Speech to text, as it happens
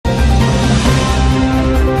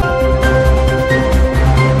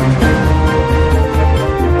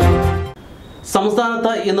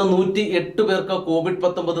ഇന്ന് 108 പേർക്ക്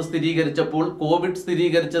COVID-19 സ്ഥിരീകരിച്ചപ്പോൾ Covid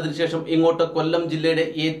സ്ഥിരീകരിച്ചതിന് ശേഷം ഇങ്ങോട്ട് കൊല്ലം ജില്ലയുടെ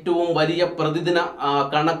ഏറ്റവും വലിയ പ്രതിദിന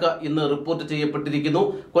കണക്ക് ഇന്ന് റിപ്പോർട്ട് ചെയ്യപ്പെട്ടിരിക്കുന്നു.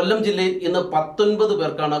 കൊല്ലം ജില്ലയിൽ ഇന്ന് 19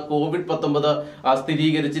 പേർക്കാണ് കോവിഡ്-19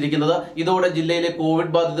 സ്ഥിരീകരിച്ചിരിക്കുന്നത്. ഇതോടെ ജില്ലയിലെ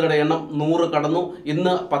കോവിഡ് ബാധിതരുടെ എണ്ണം 100 കടന്നു.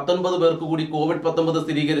 ഇന്ന് 19 പേർക്ക് കൂടി കോവിഡ്-19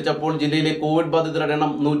 സ്ഥിരീകരിച്ചപ്പോൾ ജില്ലയിലെ കോവിഡ് ബാധിതരുടെ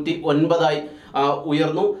എണ്ണം 109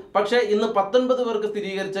 ഉയർന്നു. പക്ഷേ ഇന്ന് 19 പേർക്ക്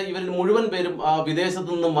സ്ഥിരീകരിച്ച ഇവരിൽ മുഴുവൻ പേരും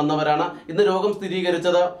വിദേശത്തു നിന്നും വന്നവരാണ്. ഇന്ന് രോഗം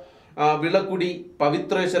സ്ഥിരീകരിച്ചത് വിളക്കുടി,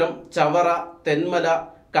 പവിത്രേശ്വരം, ചവറ, തെന്മല,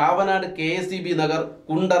 കാവനാട് KSEB നഗർ,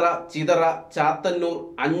 കുണ്ടറ, ചിതറ, ചാത്തന്നൂർ,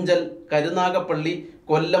 അഞ്ചൽ, കരുനാഗപ്പള്ളി,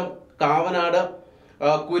 കൊല്ലം, കാവനാട്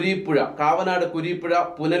കുരീപ്പുഴ,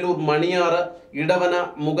 പുനലൂർ, മണിയാറ്, ഇടവന,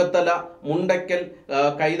 മുഖത്തല, മുണ്ടക്കൽ,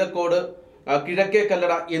 കൈതക്കോട്,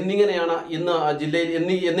 കിഴക്കേക്കല്ലട എന്നിങ്ങനെയാണ് ഇന്ന് ജില്ലയിൽ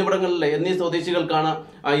എന്നീ സ്വദേശികൾക്കാണ്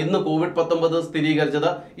ഇന്ന് കോവിഡ്-19 സ്ഥിരീകരിച്ചത്.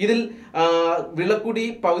 ഇതിൽ വിളക്കുടി,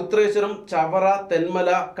 പവിത്രേശ്വരം, ചവറ, തെന്മല,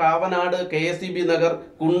 കാവനാട്, KSEB നഗർ,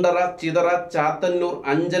 കുണ്ടറ, ചിതറ, ചാത്തന്നൂർ,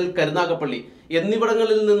 അഞ്ചൽ, കരുനാഗപ്പള്ളി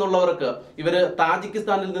എന്നിവിടങ്ങളിൽ നിന്നുള്ളവർക്ക് ഇവര്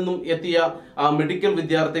താജിക്കിസ്ഥാനിൽ നിന്നും എത്തിയ മെഡിക്കൽ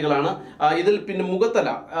വിദ്യാർത്ഥികളാണ്. ഇതിൽ പിന്നെ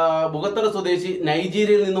മുഖത്തല സ്വദേശി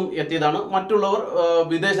നൈജീരിയയിൽ നിന്നും എത്തിയതാണ്. മറ്റുള്ളവർ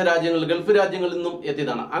വിദേശ രാജ്യങ്ങൾ, ഗൾഫ് രാജ്യങ്ങളിൽ നിന്നും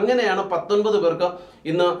എത്തിയതാണ്. അങ്ങനെയാണ് 19 പേർക്ക്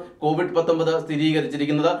ഇന്ന് കോവിഡ്-19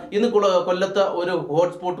 സ്ഥിരീകരിച്ചിരിക്കുന്നത്. ഇന്ന് കൊല്ലത്ത് ഒരു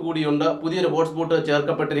ഹോട്ട്സ്പോട്ട് കൂടിയുണ്ട്. പുതിയൊരു ഹോട്ട്സ്പോട്ട്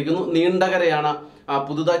ചേർക്കപ്പെട്ടിരിക്കുന്നു. നീണ്ടകരയാണ്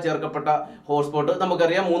പുതുതായി ചേർക്കപ്പെട്ട ഹോട്ട്സ്പോട്ട്.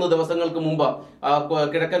 നമുക്കറിയാം 3 ദിവസങ്ങൾക്ക് മുമ്പ്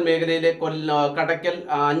കിഴക്കൻ മേഖലയിലെ കടയ്ക്കൽ,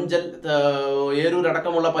 അഞ്ചൽ, ഏരൂർ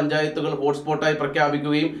അടക്കമുള്ള പഞ്ചായത്തുകൾ ഹോട്ട്സ്പോട്ടായി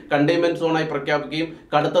പ്രഖ്യാപിക്കുകയും കണ്ടെയ്ൻമെന്റ് സോണായി പ്രഖ്യാപിക്കുകയും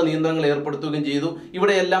കടുത്ത നിയന്ത്രണങ്ങൾ ഏർപ്പെടുത്തുകയും ചെയ്തു.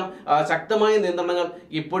 ഇവിടെയെല്ലാം ശക്തമായ നിയന്ത്രണങ്ങൾ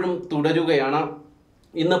ഇപ്പോഴും തുടരുകയാണ്.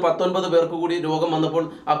 ഇന്ന് 19 പേർക്ക് കൂടി രോഗം വന്നപ്പോൾ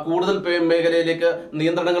കൂടുതൽ മേഖലയിലേക്ക്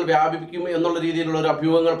നിയന്ത്രണങ്ങൾ വ്യാപിപ്പിക്കും എന്നുള്ള രീതിയിലുള്ള ഒരു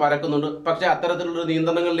അഭ്യൂഹങ്ങൾ പരക്കുന്നുണ്ട്. പക്ഷേ അത്തരത്തിലുള്ള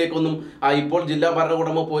നിയന്ത്രണങ്ങളിലേക്കൊന്നും ഇപ്പോൾ ജില്ലാ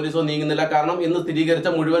ഭരണകൂടമോ പോലീസോ നീങ്ങുന്നില്ല. കാരണം ഇന്ന്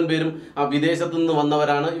സ്ഥിരീകരിച്ച മുഴുവൻ പേരും വിദേശത്തു നിന്ന്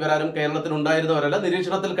വന്നവരാണ്. ഇവരാരും കേരളത്തിൽ ഉണ്ടായിരുന്നവരല്ല.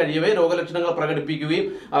 നിരീക്ഷണത്തിൽ കഴിയവേ രോഗലക്ഷണങ്ങൾ പ്രകടിപ്പിക്കുകയും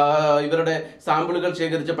ഇവരുടെ സാമ്പിളുകൾ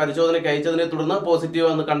ശേഖരിച്ച് പരിശോധനയ്ക്ക് അയച്ചതിനെ തുടർന്ന്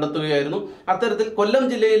പോസിറ്റീവ് എന്ന് കണ്ടെത്തുകയായിരുന്നു. അത്തരത്തിൽ കൊല്ലം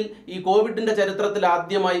ജില്ലയിൽ ഈ കോവിഡിന്റെ ചരിത്രത്തിൽ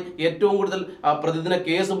ആദ്യമായി ഏറ്റവും കൂടുതൽ പ്രതിദിന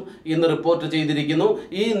കേസും ഇന്ന് റിപ്പോർട്ട് ചെയ്തിരിക്കുന്നു.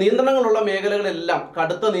 ഈ നിയന്ത്രണങ്ങളുള്ള മേഖലകളെല്ലാം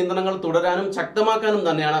കടുത്ത നിയന്ത്രണങ്ങൾ തുടരാനും ശക്തമാക്കാനും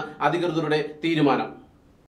തന്നെയാണ് അധികൃതരുടെ തീരുമാനം.